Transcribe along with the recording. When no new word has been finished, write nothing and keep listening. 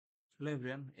Hello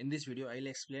everyone. In this video, I'll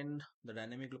explain the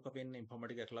dynamic lookup in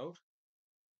Informatica Cloud.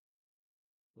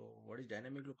 So, what is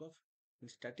dynamic lookup? In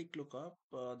static lookup,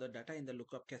 the data in the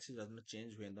lookup cache does not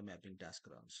change when the mapping task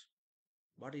runs.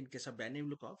 But in case of dynamic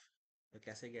lookup, the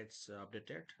cache gets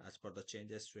updated as per the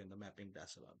changes when the mapping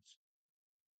task runs.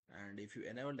 And if you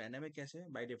enable dynamic cache,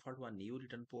 by default, one new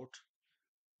return port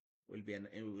will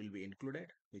be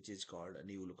included, which is called a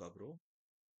new lookup row.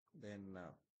 Then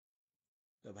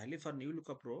the value for new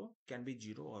lookup row can be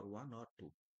 0 or 1 or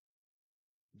 2.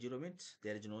 0 means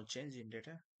there is no change in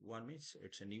data. 1 means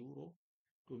it's a new row.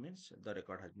 2 means the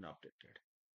record has been updated.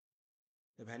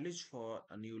 The values for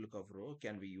a new lookup row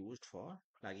can be used for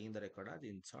flagging the record as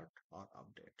insert or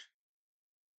update.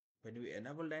 When we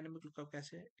enable dynamic lookup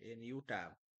cache, a new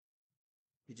tab,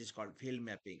 which is called field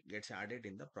mapping, gets added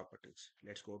in the properties.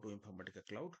 Let's go to Informatica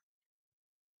Cloud.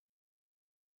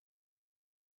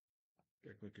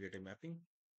 Let me create a mapping.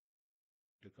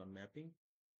 Click on mapping,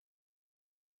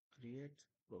 create,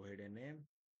 provide a name,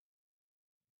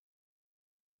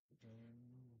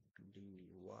 and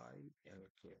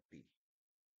DYLKP.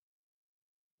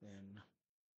 Then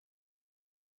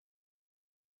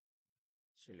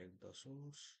select the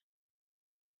source.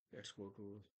 Let's go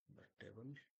to the table.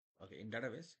 Okay, in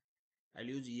database, I'll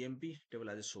use EMP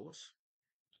table as a source,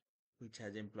 which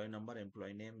has employee number,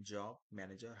 employee name, job,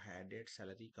 manager, hire date,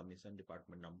 salary, commission,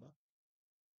 department number.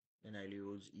 Then I'll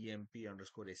use EMP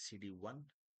underscore SCD1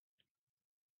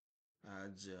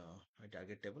 as my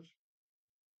target table.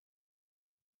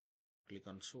 Click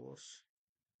on source.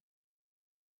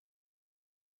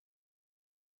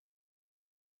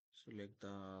 Select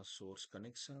the source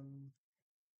connection.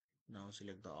 Now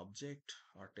select the object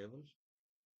or table.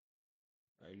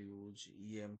 I'll use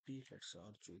EMP. Let's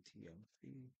search with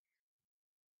EMP.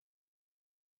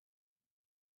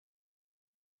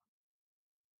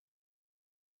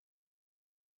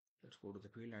 Let's go to the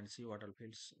field and see what all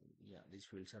fields. Yeah, these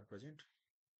fields are present.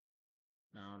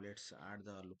 Now let's add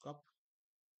the lookup.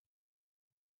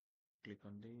 Click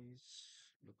on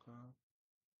this lookup.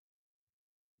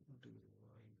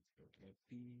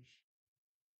 DYLKP.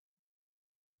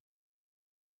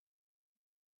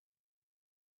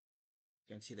 You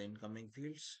can see the incoming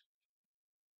fields.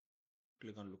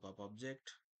 Click on lookup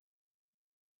object.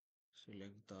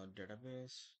 Select the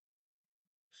database.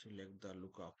 Select the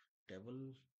lookup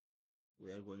table. We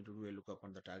are going to do a lookup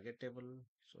on the target table.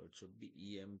 So it should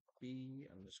be EMP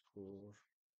underscore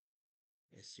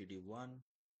SCD1.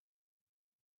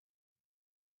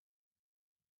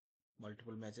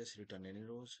 Multiple matches, return any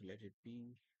rows, let it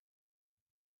be.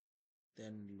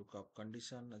 Then lookup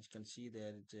condition. As you can see,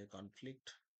 there is a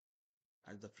conflict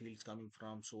as the fields coming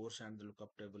from source and the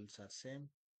lookup tables are same.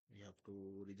 We have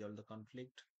to resolve the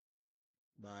conflict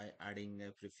by adding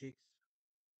a prefix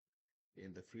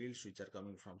in the fields which are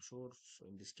coming from source. So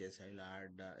in this case, I'll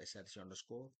add src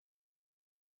underscore.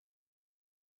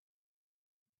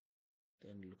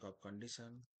 Then lookup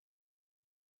condition.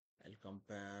 I'll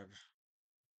compare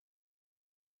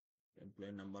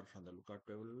employee number from the lookup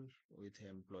table with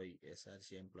employee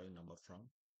src employee number from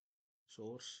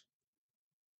source.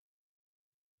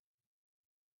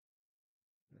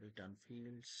 Return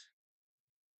fields.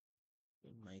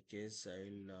 In my case,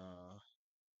 I'll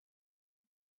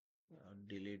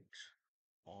delete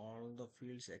all the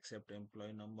fields except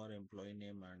employee number, employee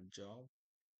name, and job.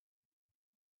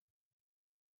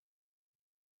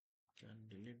 Can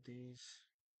delete these.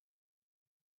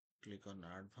 Click on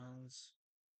advanced.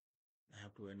 I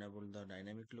have to enable the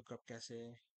dynamic lookup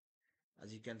cache.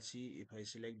 As you can see, if I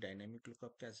select dynamic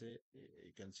lookup cache,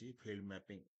 you can see field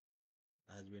mapping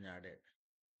has been added.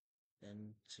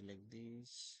 Then select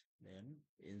these, then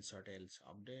insert else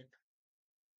update.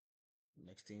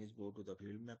 Next thing is go to the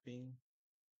field mapping,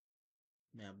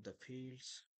 map the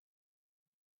fields,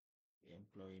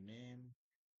 employee name,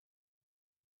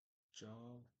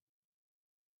 job.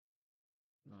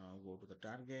 Now go to the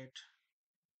target.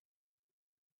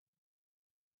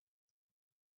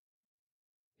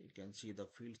 You can see the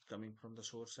fields coming from the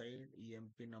source side,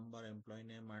 EMP number, employee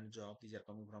name, and job. These are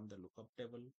coming from the lookup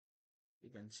table. You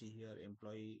can see here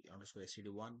employee underscore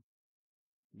SCD1,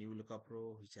 new lookup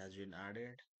row, which has been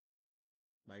added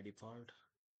by default,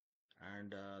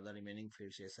 and the remaining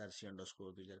fields src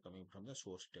underscore, these are coming from the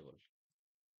source table.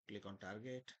 Click on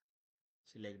target,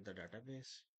 select the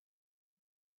database,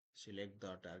 select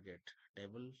the target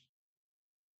table.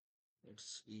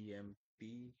 It's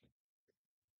EMP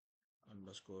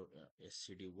underscore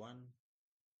SCD1.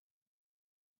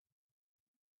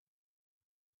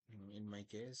 In my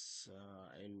case,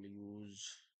 I'll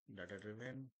use data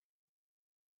driven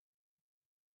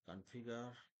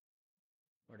configure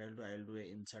What I'll do, I'll do a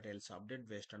insert else update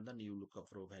based on the new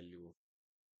lookup row value.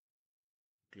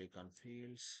 Click on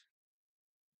fields.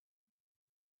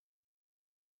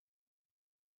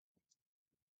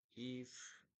 If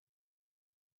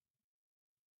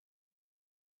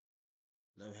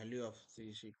the value of c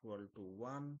is equal to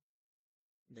 1,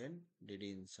 then did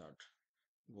insert.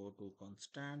 Go to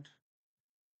constant,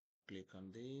 click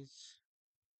on this,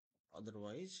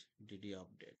 otherwise did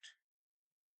update.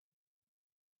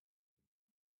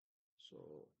 So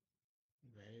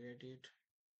validate it.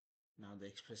 Now the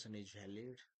expression is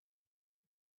valid.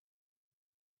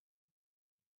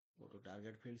 Go to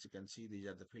target fields. You can see these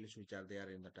are the fields which are there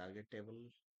in the target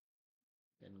table.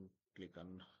 Then click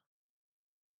on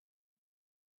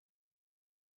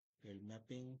field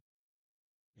mapping.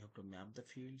 You have to map the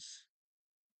fields.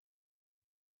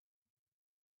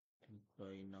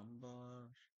 Employee number,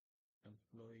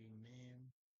 employee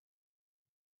name,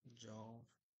 job,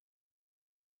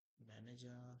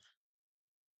 manager,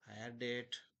 hire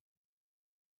date,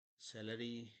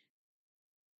 salary,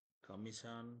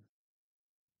 commission,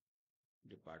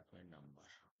 department number.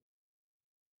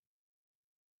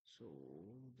 So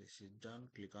this is done.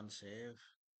 Click on save.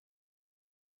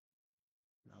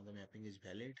 Now the mapping is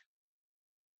valid.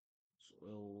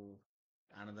 So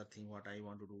another thing what I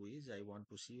want to do is I want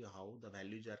to see how the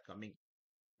values are coming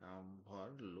for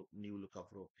new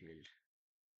lookup row field.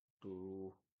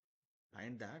 To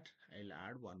find that, I'll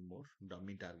add one more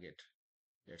dummy target.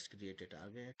 Let's create a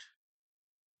target.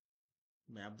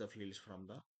 Map the fields from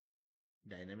the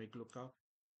dynamic lookup.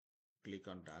 Click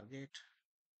on target.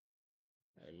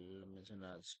 I'll mention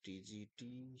as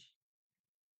TGT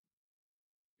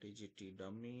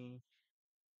dummy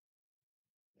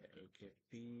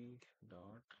LKP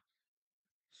dot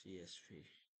CSV.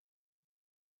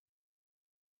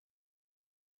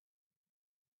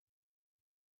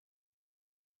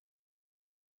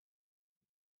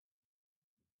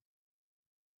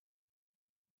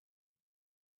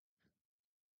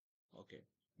 Okay,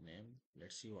 name.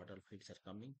 Let's see what all fields are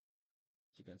coming.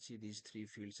 You can see these three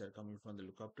fields are coming from the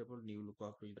lookup table. New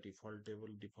lookup is the default table,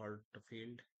 default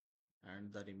field,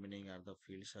 and the remaining are the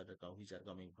fields which are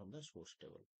coming from the source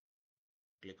table.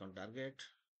 Click on target.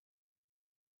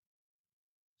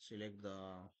 Select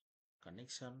the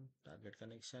connection, target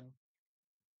connection.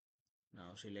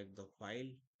 Now select the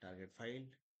file, target file.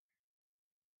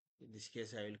 In this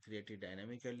case, I will create it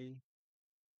dynamically.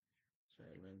 So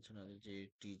I will mention as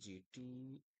TGT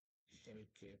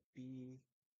LKP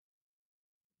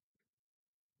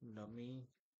dummy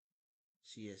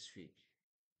CSV.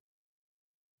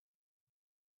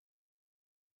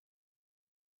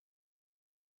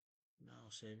 Now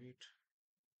save it.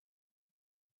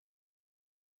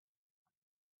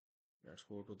 Let's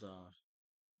go to the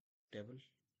table.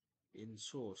 In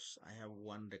source, I have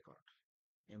one record.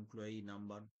 Employee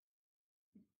number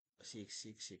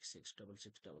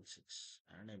 66666666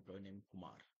 and employee name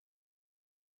Kumar.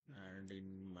 And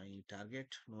in my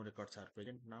target, no records are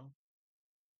present now.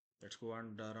 Let's go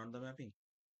and run the mapping.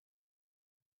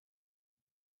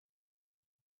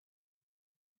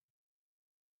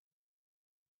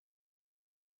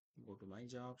 Go to my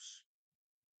jobs.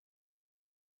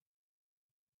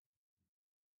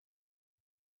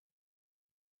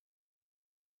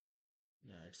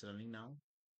 Yeah, it's running now.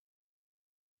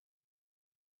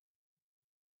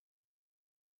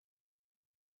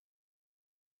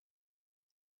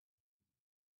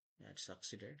 Yeah, it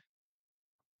succeeded.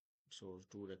 So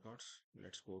two records.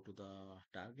 Let's go to the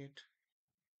target.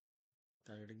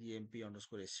 Target EMP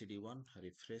underscore SCD1.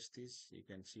 Refresh this. You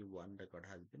can see one record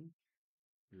has been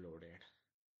loaded.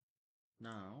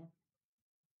 Now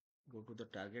go to the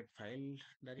target file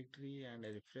directory and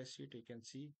refresh it. You can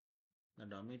see the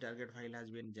dummy target file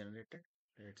has been generated.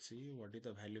 Let's see what is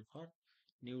the value for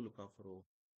new lookup row.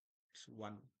 It's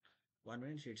one. One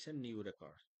means it's a new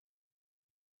record.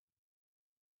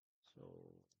 So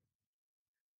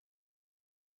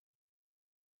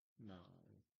now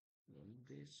in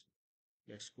this,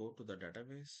 let's go to the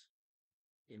database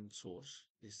in source.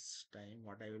 This time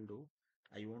what I will do,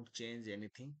 I won't change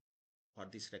anything for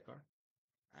this record.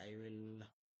 I'll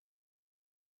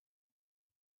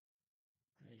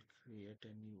create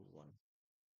a new one.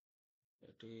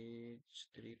 It is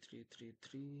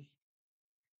 3333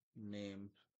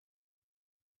 name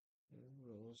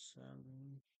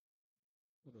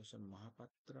Roshan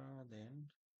Mahapatra. Then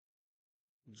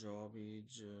job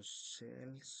is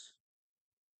sales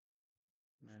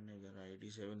manager ID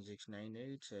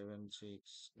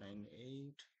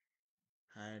 7698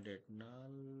 high date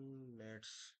null.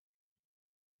 Let's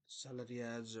salary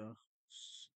as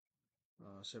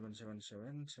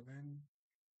 7777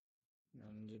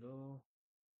 90.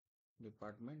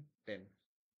 department 10.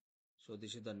 So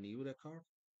this is the new record.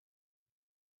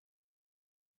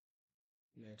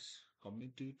 Let's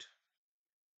commit it.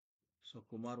 So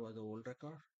Kumar was the old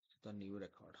record, the new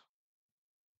record.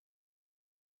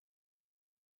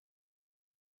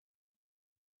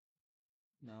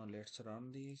 Now let's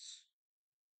run this.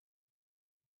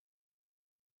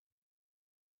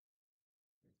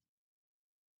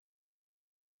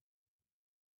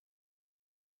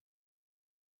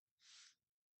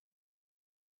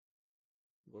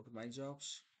 Go to my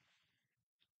jobs.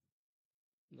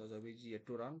 The job is yet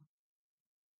to run.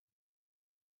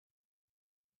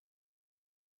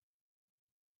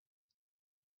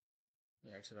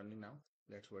 Yeah, it's running now.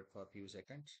 Let's wait for a few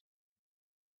seconds.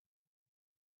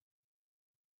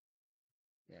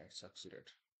 Yeah, it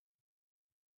succeeded.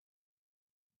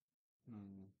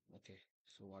 Okay,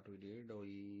 so what we did,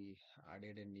 we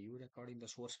added a new record in the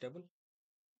source table.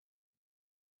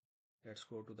 Let's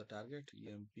go to the target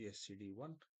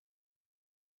EMPSCD1.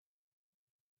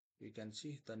 You can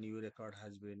see the new record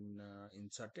has been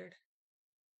inserted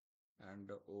and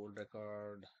the old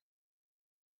record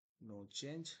no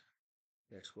change.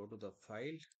 Let's go to the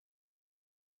file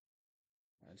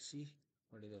and see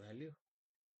what is the value.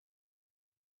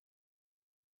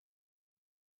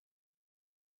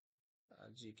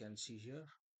 As you can see here,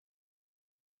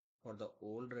 for the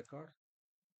old record,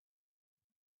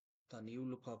 the new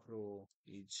lookup row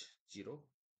is 0,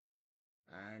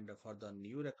 and for the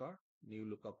new record, new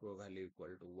lookup row value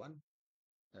equal to 1.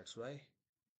 That's why.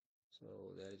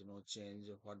 So there is no change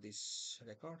for this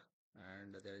record,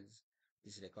 and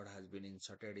this record has been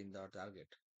inserted in the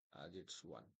target as it's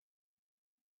 1.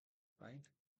 Fine.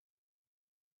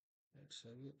 Let's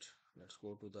save it. Let's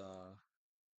go to the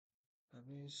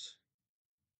database.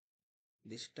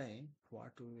 This time,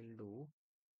 what we will do,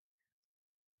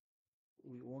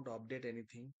 we won't update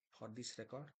anything for this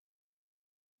record.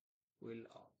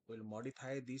 We'll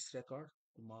modify this record.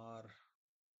 Kumar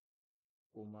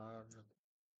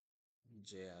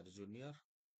JR Junior,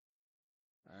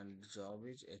 and job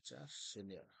is HR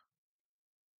Senior.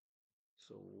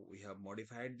 So we have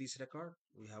modified this record.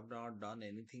 We have not done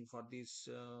anything for this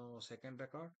second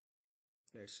record.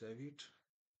 Let's save it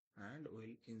and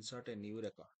we'll insert a new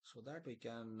record so that we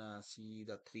can see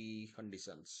the three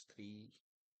conditions, three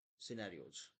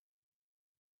scenarios.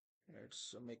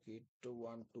 Let's make it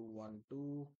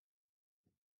 1212.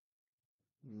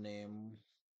 Name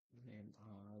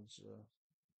as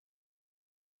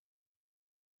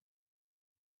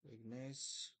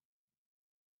Ignace.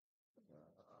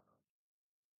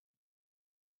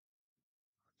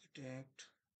 Architect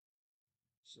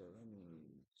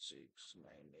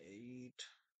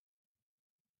 7698.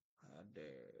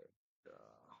 Added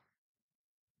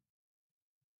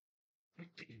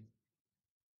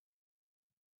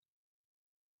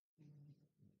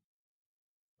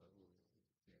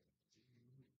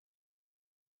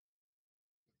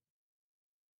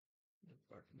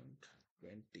department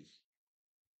 20.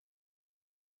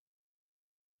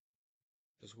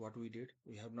 That's what we did.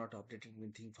 We have not updated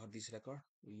anything for this record.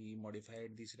 We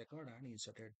modified this record and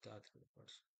inserted the other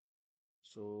records.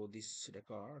 So this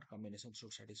record combination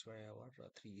should satisfy our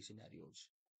three scenarios.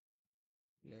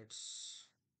 Let's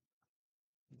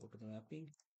go to the mapping.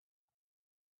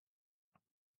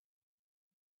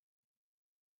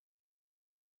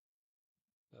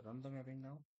 Run the mapping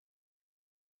now.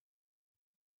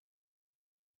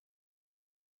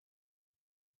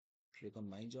 Click on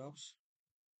my jobs.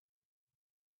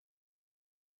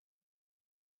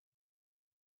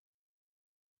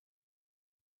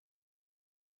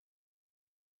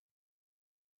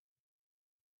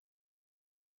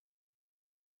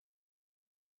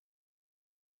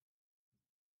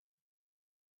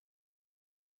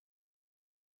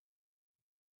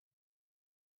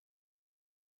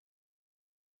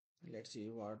 Let's see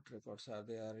what records are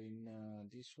there in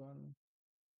this one.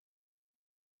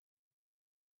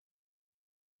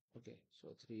 Okay, so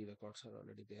three records are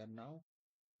already there now.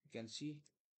 You can see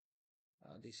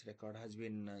this record has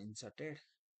been inserted.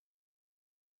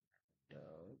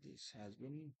 This has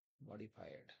been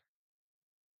modified.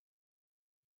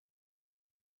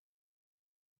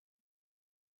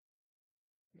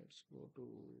 Let's go to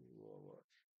our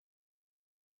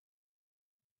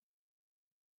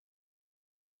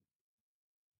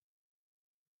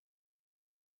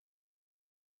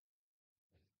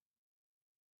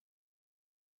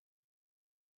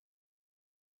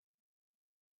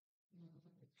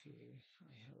okay,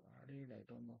 I have added, I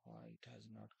don't know why it has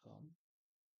not come.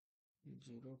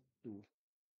 02.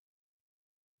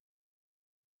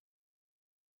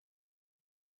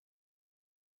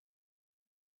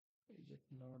 Is it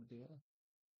not there?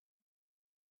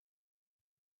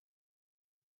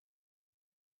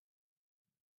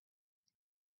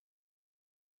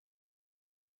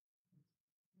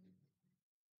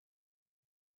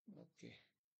 Okay.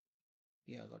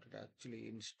 Yeah, got it. Actually,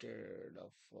 instead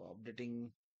of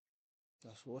updating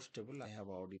the source table, I have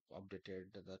already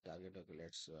updated the target. Okay,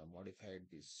 let's modify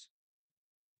this.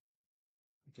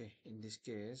 Okay, in this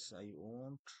case, I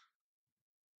won't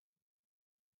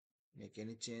make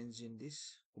any change in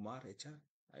this Kumar HR.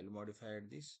 I'll modify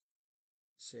this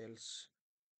sales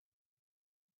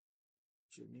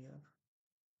junior,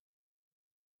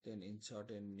 then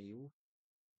insert a new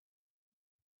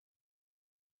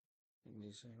in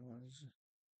this was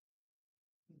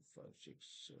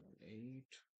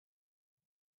 5678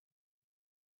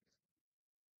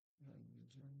 and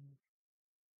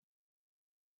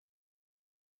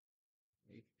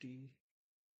 80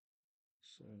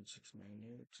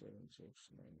 7698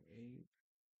 7698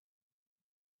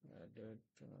 added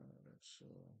let's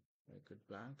make it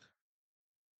blank.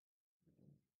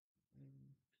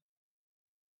 Mm,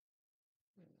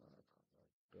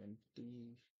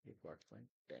 20 department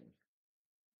 10.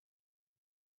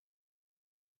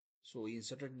 So we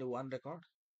inserted the one record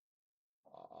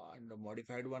and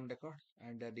modified one record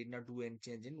and did not do any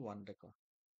change in one record.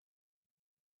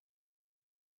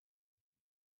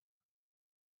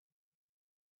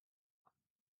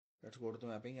 Let's go to the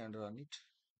mapping and run it.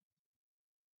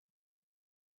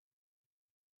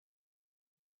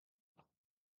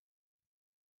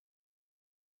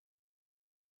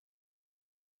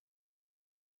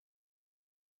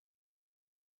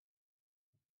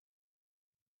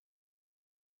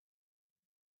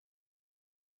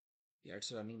 Yeah,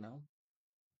 it's running now.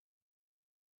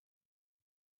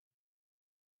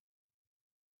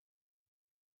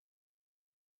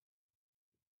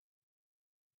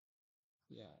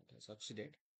 Yeah, it has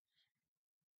succeeded.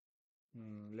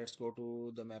 Let's go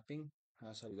to the mapping,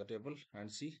 sorry, the table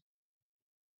and see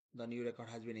the new record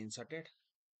has been inserted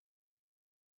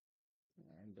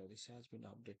and this has been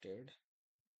updated.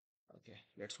 Okay,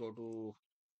 let's go to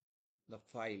the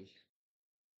file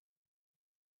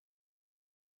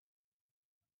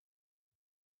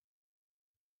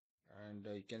and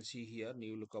you can see here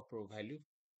new lookup row value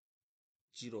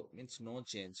 0 means no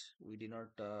change. We did not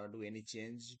do any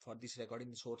change for this record in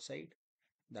the source side.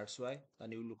 That's why the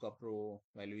new lookup row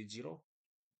value is 0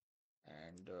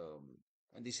 and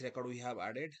this record we have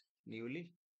added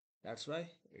newly. That's why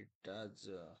it has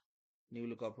new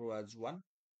lookup row as 1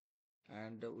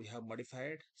 and we have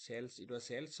modified sales. It was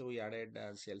sales, so we added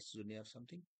sales junior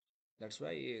something. That's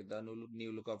why the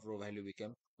new lookup row value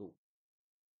became 2.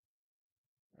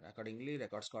 And accordingly,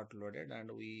 records got loaded and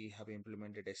we have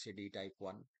implemented SCD type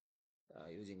 1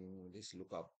 using this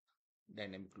lookup,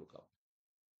 dynamic lookup.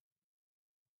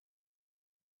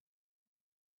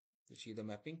 You see the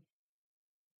mapping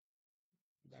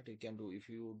that you can do if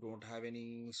you don't have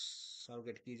any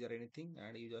surrogate keys or anything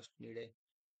and you just need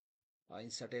a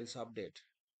insert else update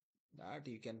that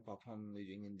you can perform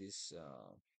using in this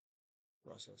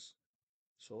process.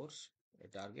 Source, a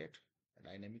target, a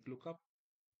dynamic lookup,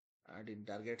 and in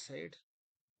target side,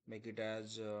 make it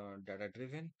as data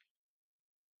driven,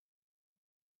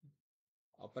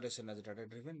 operation as data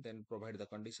driven, then provide the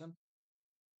condition.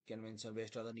 Can mention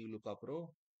based on the new lookup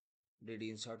row, did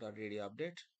insert or did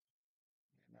update,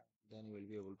 and then you will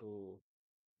be able to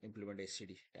implement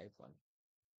SCD type 1.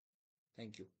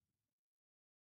 Thank you.